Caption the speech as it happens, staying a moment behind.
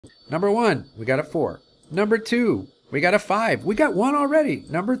Number 1, we got a 4. Number 2, we got a 5. We got 1 already.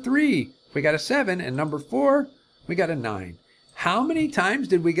 Number 3, we got a 7. And number 4, we got a 9. How many times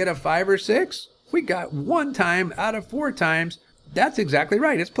did we get a 5 or 6? We got 1 time out of 4 times. That's exactly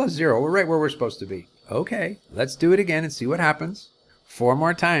right. It's plus 0. We're right where we're supposed to be. Okay, let's do it again and see what happens. 4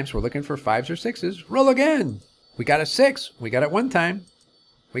 more times. We're looking for 5s or 6s. Roll again. We got a 6. We got it 1 time.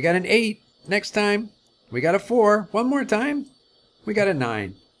 We got an 8. Next time. We got a 4. 1 more time. We got a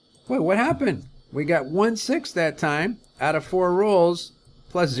 9. Wait, what happened? We got 1 6 that time out of 4 rolls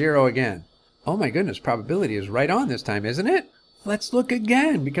plus 0 again. Oh my goodness, probability is right on this time, isn't it? Let's look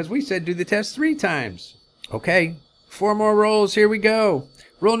again because we said do the test 3 times. Okay, 4 more rolls. Here we go.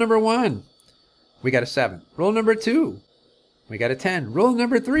 Roll number 1. We got a 7. Roll number 2. We got a 10. Roll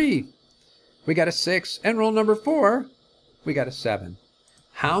number 3. We got a 6. And roll number 4. We got a 7.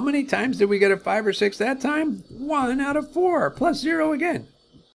 How many times did we get a 5 or 6 that time? 1 out of 4 plus 0 again.